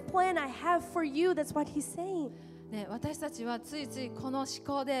that's the plan I have for you. That's what he's saying. ね、私たちはついついこの思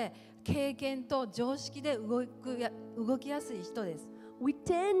考で経験と常識で動きやすい人です。We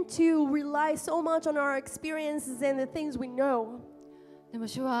tend to rely so much on our experiences and the things we know. でも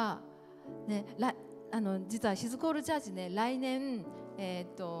主は、ね、実はヒズコールチャーチね、来年、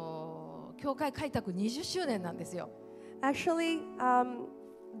教会開拓20周年なんですよ。Actually,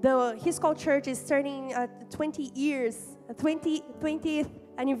 the Hiscall Church is turning 20 years, 20th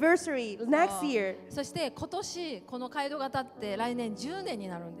anniversary next year. そして今年この街道が立って来年10年に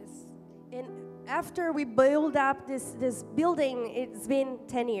なるんです。And after we build up this building, it's been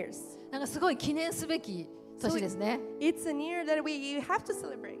 10 years. なんかすごい記念すべき年ですね。It's a year that we have to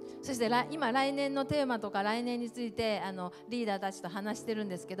celebrate. そして今来年のテーマとか来年についてリーダーたちと話してるん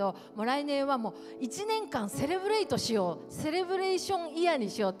ですけど、もう来年はもう1年間セレブレイトしよう、セレブレーションイヤーに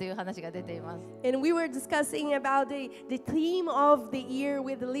しようっていう話が出ています。And we were discussing about the theme of the year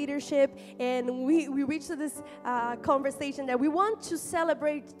with the leadership, and we reached to this conversation that we want to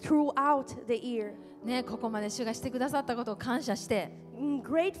celebrate throughout the year. ね、ここまで主がしてくださったことを感謝して、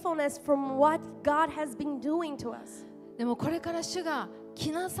Gratefulness from what God has been doing to us. でもこれから主が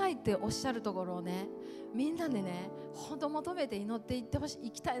来なさいっておっしゃるところをね、みんなでね、本当求めて祈ってい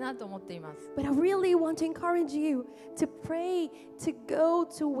きたいなと思っています。But I really want to encourage you to pray to go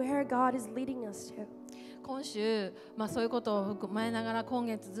to where God is leading us to. 今週、そういうことを踏まえながら今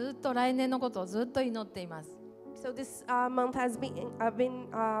月ずっと来年のことをずっと祈っています。So this month I've been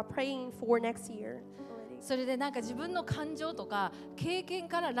praying for next year. それでなんか自分の感情とか経験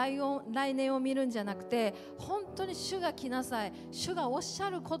から来年を見るんじゃなくて、本当に主が来なさい、主がおっしゃ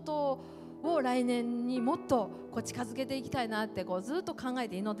ることを来年にもっと近づけていきたいなってずっと考え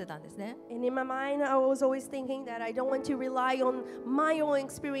て祈ってたんですね。And in my mind, I was always thinking that I don't want to rely on my own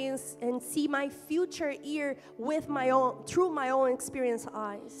experience and see my future year with through my own experience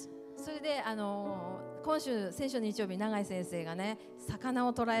eyes. それで先週日曜日永井先生がね、魚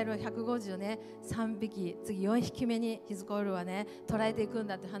を捕らえる150ね、3匹次4匹目にヒズコールはね捕らえていくん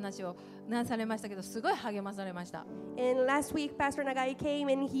だって話をされましたけど、すごい励まされました。And last week, Pastor Nagai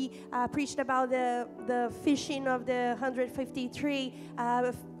came and he preached about the fishing of the 153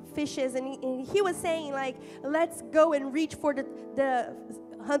 fishes, and he was saying like, let's go and reach for the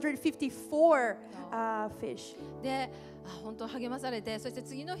 154 fish. で本当励まされて、そして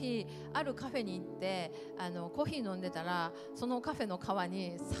次の日あるカフェに行ってコーヒー飲んでたら、そのカフェの川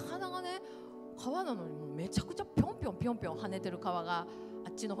に魚がね、川なのにめちゃくちゃぴょんぴょんぴょんぴょん跳ねてる川があ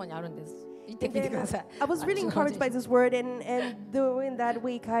っちの方にあるんです。行ってみてください。I was really encouraged by this word, and during that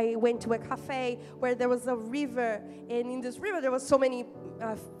week I went to a cafe where there was a river, and in this river there was so many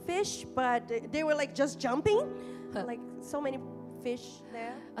fish, but they were like just jumping, like so many fish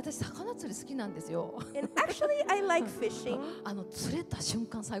there. 私魚釣り好きなんですよ。 And actually, I like fishing. 釣れた瞬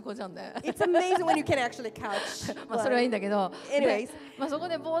間最高じゃんね。It's amazing when you can actually catch. まあそれはいいんだけど、 Anyways. でまあそこ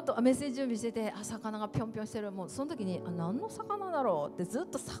でぼーっとメッセージ準備してて、魚がぴょんぴょんしてる。もうその時に何の魚だろうってずっ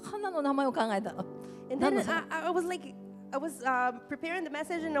と魚の名前を考えた。 And then I was like, I was preparing the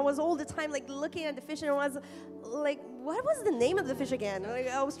message, and I was all the time like looking at the fish, and I was like, what was the name of the fish again? Like,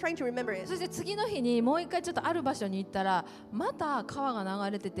 I was trying to remember it. そして次の日にもう一回ちょっとある場所に行ったら、また川が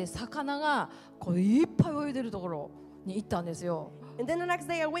流れてて魚がこういっぱい泳いでるところに行ったんですよ。 And then the next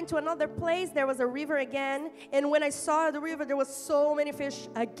day I went to another place. There was a river again, and when I saw the river, there was so many fish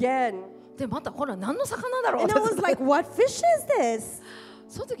again. でまたこれは何の魚だろう And って I was like, what fish is this?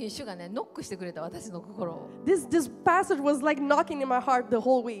 その時に主がねノックしてくれた私の心を。 This passage was like knocking in my heart the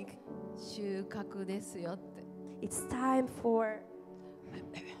whole week. 収穫ですよって。 It's time for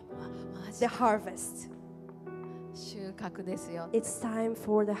マジ the harvest. 収穫ですよ。 It's time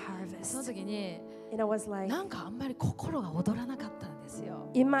for the その harvest. 時に And I was like, なんかあんまり心が躍らなかったんです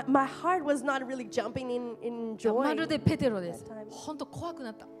よ。 my heart was not really jumping in ま joy. るでペテロです。 That time. 本当怖く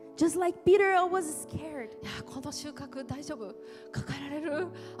なった。 Just like Peter, I was scared. いやこの収穫大丈夫？抱えられる？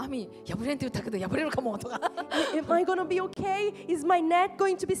網破れんって言ったけど破れるかもとか。Am I going to be okay? Is my net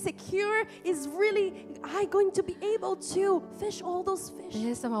going to be secure? Is really I going to be able to fish all those fish? イ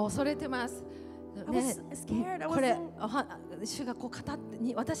エス様恐れてます。 I was scared. I これ wasn't. 主がこう語って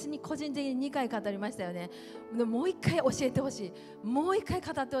に私に個人的に2回語りましたよね。でもう1回教えてほしい。もう1回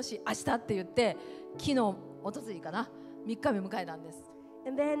語ってほしい。明日って言って昨日おとついかな3日目迎えたんです。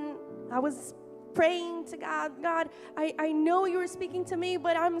 And then I was praying to God, God, I know you're speaking to me,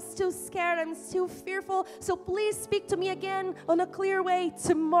 but I'm still scared. I'm still fearful. So please speak to me again on a clear way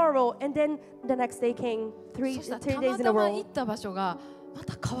tomorrow. And then the next day came 3そしたら days た in a またま row. 行った場所がま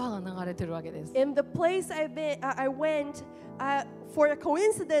た川が流れてるわけです。 In the place I went, for a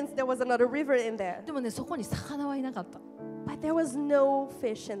coincidence, there was another river in there. でもねそこに魚はいなかった。 But there was no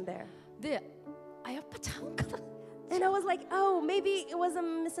fish in there. で、やっぱちゃうんかな。 And I was like, oh, maybe it was a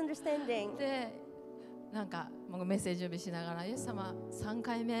misunderstanding. で、なんかもうメッセージ準備しながらイエス様3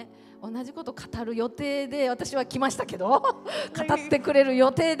回目同じこと語る予定で私は来ましたけど語ってくれる予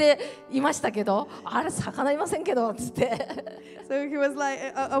定でいましたけどあれ魚いませんけどつって So he was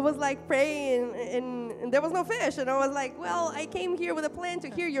like, I was like praying, and there was no fish. And I was like, well, I came here with a plan to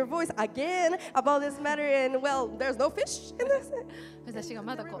hear your voice again about this matter. And well, there's no fish in this. 私が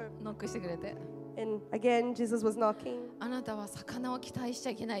まだこうノックしてくれて And again, Jesus was knocking. あなたは魚を期待しち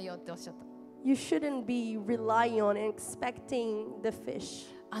ゃいけないよっておっしゃった。 You shouldn't be relying on and expecting the fish.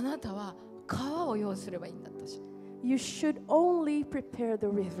 あなたは川を用意すればいいんだとおっしゃった。 You should only prepare the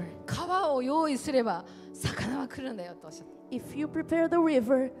river. 川を用意すれば魚は来るんだよとおっしゃった。 If you prepare the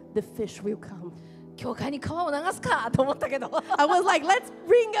river, the fish will come. 教会に川を流すかと思ったけど I was like, let's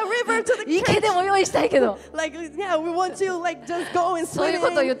bring a river to the 池でも用意したいけど Like, yeah, we want to like just go and そうい swim うこ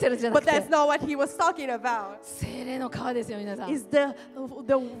とを言 in. ってるんじゃな But くて that's not what he was talking about. 聖霊の川ですよ皆さん。 Is the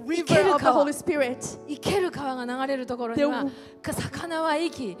river of the Holy Spirit. 生ける川が流れるところには魚は生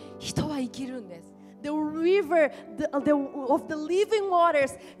き人は生きるんです。 The river of the living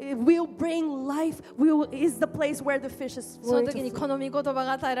waters will bring life, is the place where the fish is その going 時に to この御言葉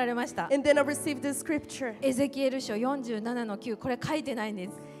が与えられました。 And then I received the scripture. エゼキエル書47の9、これ書いてないんで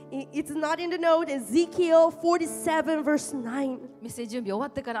す。 It's not in the note. Ezekiel 47 verse 9. メッセージ準備終わ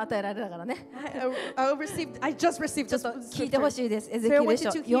ってから与えられたからね。I just received ちょっ the と聞いてほ scripture. しいです。エゼキエル書 So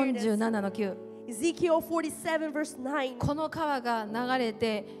I want you to hear this. 47の9。 Ezekiel 47 verse 9. この川が流れ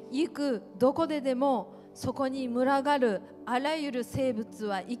て行くどこででもそこに群がるあらゆる生物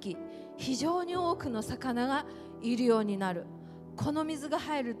は生き非常に多くの魚がいるようになる。この水が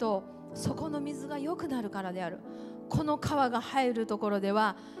入るとそこの水が良くなるからである。この川が入るところで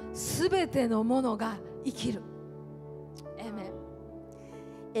はすべてのものが生きる。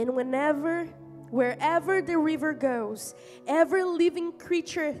And wherever the river goes, every living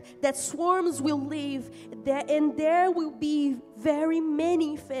creature that swarms will live, and there will be very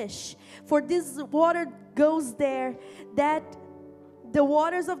many fish. For this water goes there, that the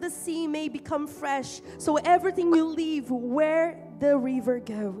waters of the sea may become fresh. So everything will live where the river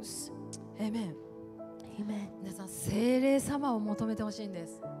goes. Amen. Amen. 皆さん、聖霊様を求めてほしいんで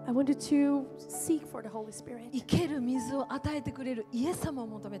す。I want you to seek for the Holy Spirit. 生ける水を与えてくれるイエス様を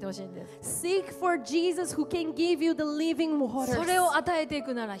求めてほしいんです。Seek for Jesus who can give you the living waters. それを与えてい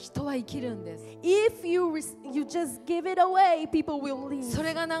くなら人は生きるんです。If you just give it away, people will leave. そ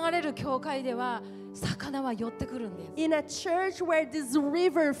れが流れる教会では魚は寄ってくるんです。 In a church where this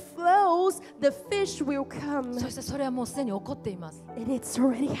river flows, the fish will come. そしてそれはもうすでに起こっています。 And it's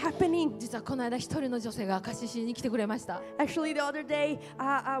already happening. 実はこの間一人の女性が証ししに来てくれました。 Actually, the other day,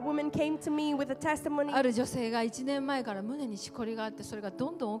 a woman came to me with a testimony. ある女性が1年前から胸にしこりがあって、それが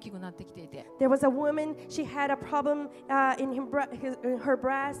どんどん大きくなってきていて、 There was a woman, she had a problem in her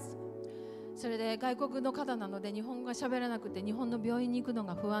breast. それで外国の方なので日本語が喋らなくて、日本の病院に行くの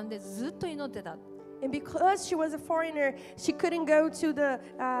が不安でずっと祈ってた。 And because she was a foreigner, she couldn't go to the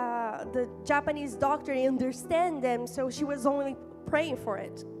Japanese doctor and understand them, so she was only praying for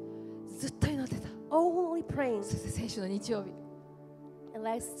it. ずっと祈ってた。 Only praying. そして先週の日曜日、 And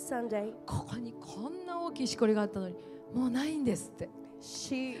last Sunday, ここにこんな大きいしこりがあったのにもうないんですって。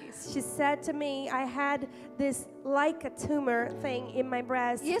 she said to me, I had this like a tumor thing in my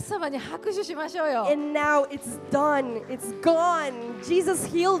breast. イエス様に拍手しましょうよ。 And now it's done. It's gone. Jesus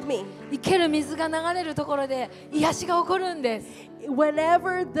healed me. 生ける水が流れるところで癒しが起こるんです。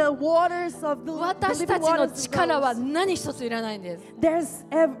 Whenever the waters of the 私 living たちの waters 力は goes, 何一ついらないんです。 there's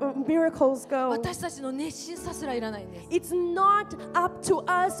miracles go. 私たちの熱心さすらいらないんです。 It's not up to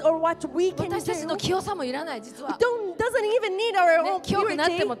us or what we can 私たちの do. 清さもいらない、実は。 Doesn't even need our ね、 own 清くなっ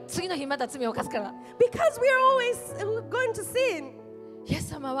ても purity 次の日また罪を犯すから。 because we are always going to sin. イエス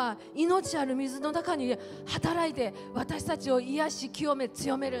様は命ある水の中に働いて私たちを癒し清め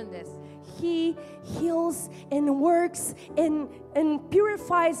強めるんです。 He heals and works and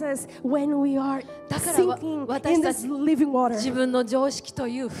purifies us when we are だから sinking in this living water. 自分の常識と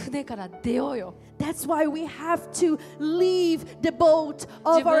いう船から出ようよ。 That's why we have to leave the boat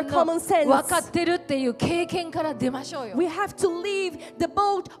自 of our 分の common 分かっ sense. てるっていう経験から出ましょうよ。 We have to leave the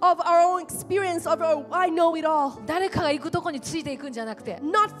boat of our own experience, of our I know it all. 誰かが行くとこについていくんじゃなくて、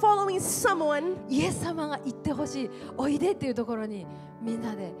 Not following someone, イエス様が行ってほしい、おいでっていうところにみん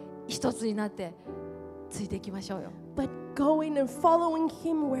なで一つになってついていきましょうよ。 but going and following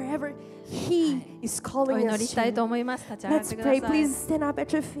Him wherever He is お calling 祈 us りしたい to. と思います。立ち上がっ Let's てくださ pray. い。 Please stand up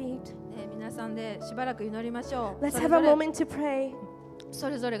at your feet. 皆さんでしばらく祈りましょう。 Let's それ have ぞ a れ moment to pray. そ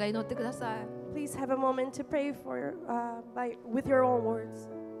れぞれが祈ってください。 Please have a moment to pray with your own words.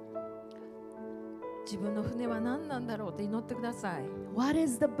 自分の船は何なんだろうって祈ってください。 What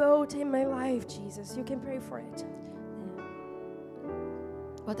is the boat in my life, Jesus? You can pray for it.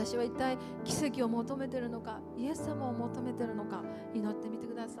 私は一体奇跡を求めているのか、イエス様を求めているのか、祈ってみて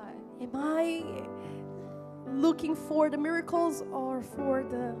ください。 Am I looking for the miracles or for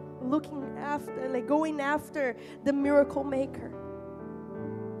the looking after, like going after the miracle maker?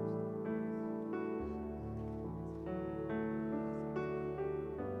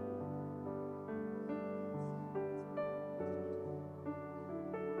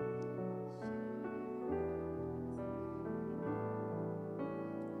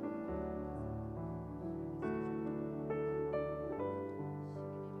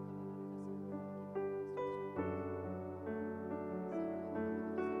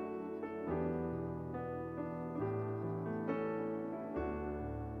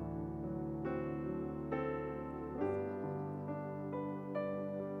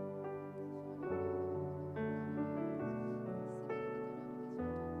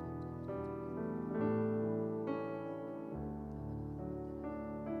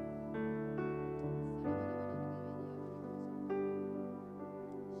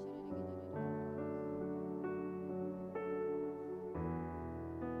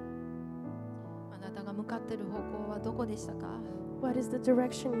 あなたが向かっている方向はどこでしたか？ What is the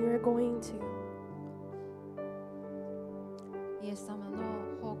direction you're going to? イエス様の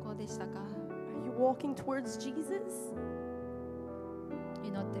方向でしたか？ Are you walking towards Jesus?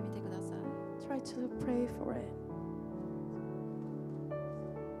 祈ってみてください。 Try to pray for it.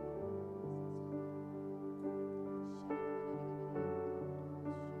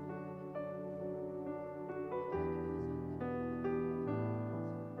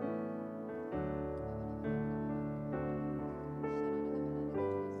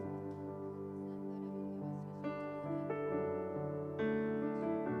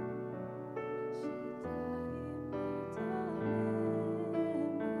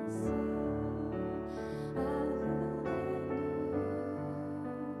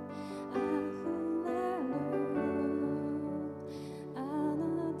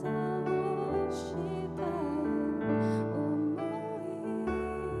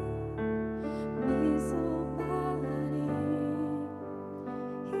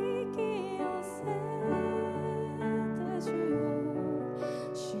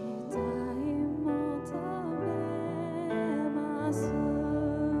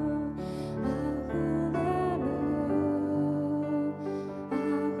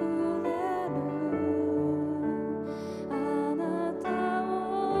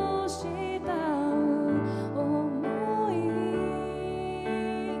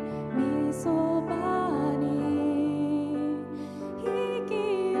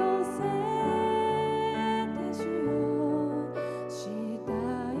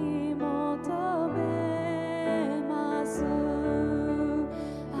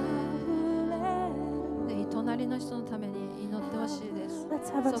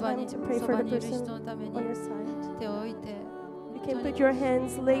 have a そば time に to pray そ for ば the にいる人 person のために on your side. 手を置いて You can put your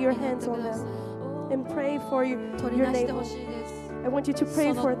hands, lay your 祈っ hands てく on ださ them and pray for い 取り your なして neighbor. ほしいです I want you to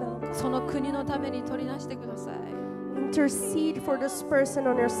pray for them. その国のために取りなしてください Intercede for this person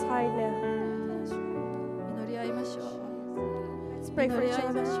on your side now. 祈り合いましょう Let's pray for 祈り each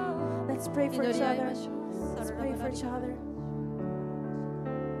合いまし other. ょ Let's pray う for 祈 each り合い other. ましょう Let's pray for each other.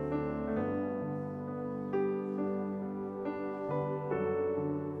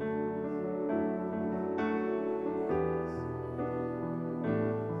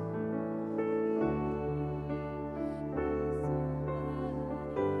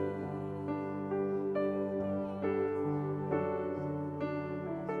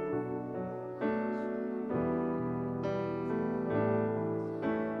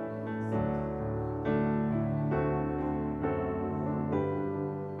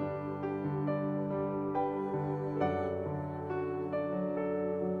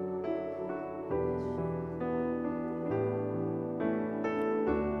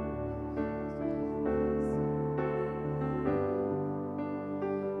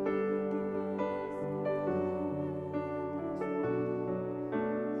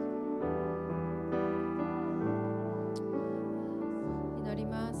 祈り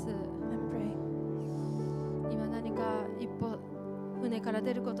ます And pray. 今何か一歩船から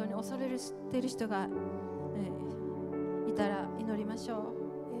出ることに恐れている人が、いたら祈りましょ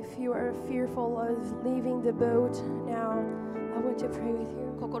If you are fearful of leaving the boat now, I want to pray with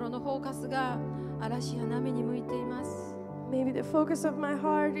う you. 心のフォーカスが嵐や波に向いています Maybe the focus of my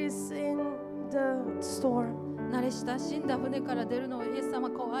heart is in the storm. 慣れ親しんだ船から出るのはイエス様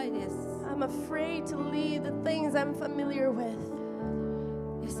怖いです I'm afraid to leave the things I'm familiar with.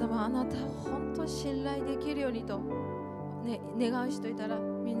 イエス様あなたを本当に信頼できるようにと、願う人いたら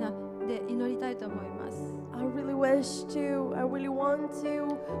みんなで祈りたいと思います I really want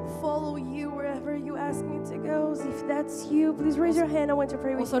to follow you wherever you ask me to go. If that's you, please raise your hand. I want to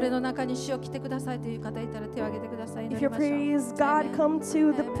pray with 恐れ you. の中に主を来てくださいという方いたら手を挙げてください If 祈り your ましょう prayer is God, Amen. come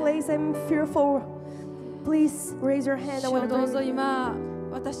to the Amen. place I'm fearful. Please raise your hand. I 主を want to ど pray うぞ with you. 今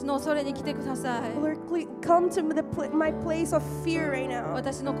私の恐れに来てください Lord, come to my place of fear right now.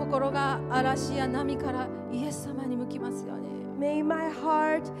 私の心が嵐や波からイエス様に向きますように May my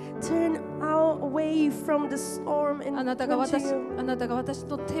heart turn away from the storm and あなたが come to you. あなたが私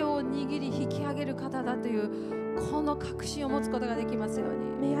の手を握り引き上げる方だというこの確信を持つことができますよう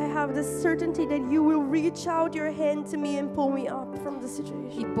に May I have the certainty that you will reach out your hand to me and pull me up from the 一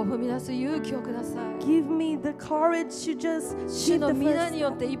situation. 歩踏み出す勇気をください Give me the courage to just 主 take の the 皆 first によ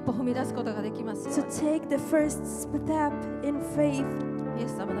って一歩踏み出すことができますよ to うに take the first step in faith. イエ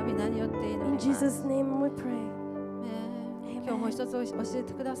ス様の皆によって祈り In ます Jesus' name we pray. ね今日も一つ教え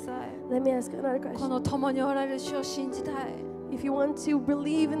てください Let me ask another こ question. の共におられる主を信じたい If you want to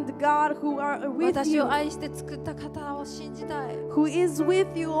believe in the God who are with 私 you, を愛して作った方を信じたい who is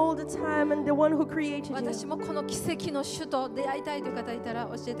with you all the time, and the one who created you. 私もこの奇跡の主と出会いたいという方いたら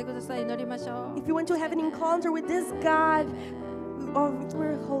教えてください祈りましょう If you want to have an encounter with this God of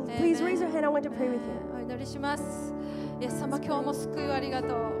miracles, please raise your hand. I want to pray with you. お祈りしますイエス様今日も救いをありがと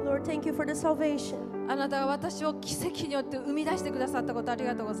う Lord, thank you for the salvation. あなたが私を奇跡によって生み出してくださったことあり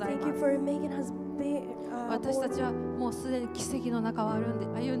がとうござい Thank ま you す for making us 私た born ちはもうすでに奇跡の中を歩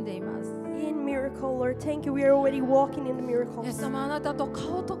んでいます in miracle, Lord. Thank you. We are already walking in the イエ miracles. ス様あなたと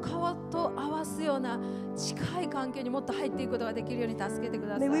顔と顔と合わすような近い関係にもっと入っていくことができるように助けてく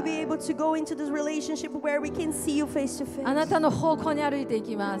ださい May we be able to go into this relationship where we can see you face to あな face. たの方向に歩いてい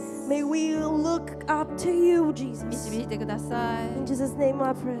きます May we look up to you, Jesus. 導いてくださ In い Jesus' name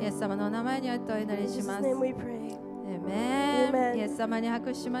I イ pray. エス様のお名前によってお祈 In りし Jesus' ます name we pray. アメン Amen イエス様に拍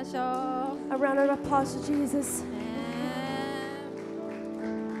手しましょう A round of applause to Jesus.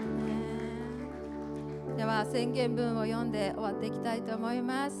 では宣言文を読んで終わっていきたいと思い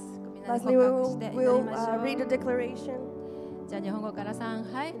ます。みんなで Lastly, 告白して祈り we'll ましょう。 read the declaration じゃあ日本語から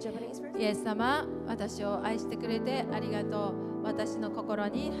3、はい in。Japanese first. イエス様、私を愛してくれてありがとう。私の心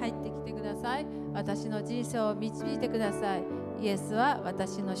に入ってきてください。私の人生を導いてください。イエスは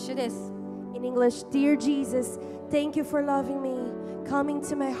私の主です。In English, Dear Jesus, thank you for loving me, coming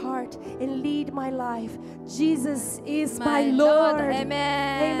to my heart, and lead my life. Jesus is my Lord. Amen.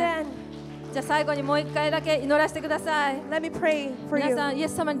 Amen. じゃあ最後にもう一回だけ祈らせてください。 Let me pray for 皆 you. さん、イエ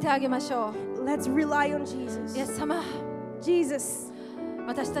ス様に手を挙げましょ Let's rely on う。 Jesus. イエス様、 Jesus,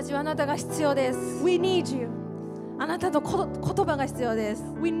 私たちはあなたが必要です。 we need you. あなたの言葉が必要です。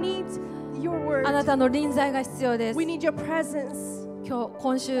 We need your word. あなたの臨在が必要です。 We need your presence.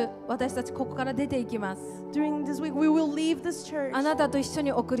 今週、私たちここから出ていきます。 During this week, we will leave this church. あなたと一緒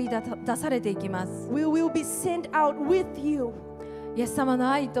に送り出されていきます。 We will be sent out with you. イエス様の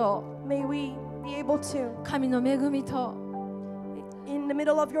愛と May we be able to, 神の恵みと in the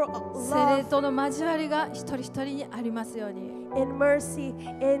middle of your 聖霊 love との交わりが一人一人にありますように。 and mercy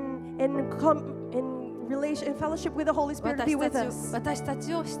in relation in fellowship with the Holy Spirit to be with us 私た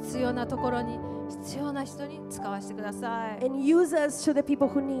ちを必要なところに、必要な人に使わせてください。 and use us to the people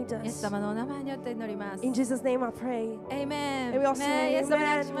who need イエス us. 様のお名前によって祈ります。 In Jesus' name I pray. エイメン。 And we all say イエス様に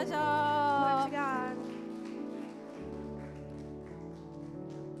amen. 握手しましょ Glory う to。God.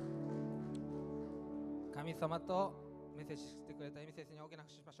 神様とメッセージしてくれたエミ先生に大きな拍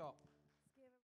手しましょう。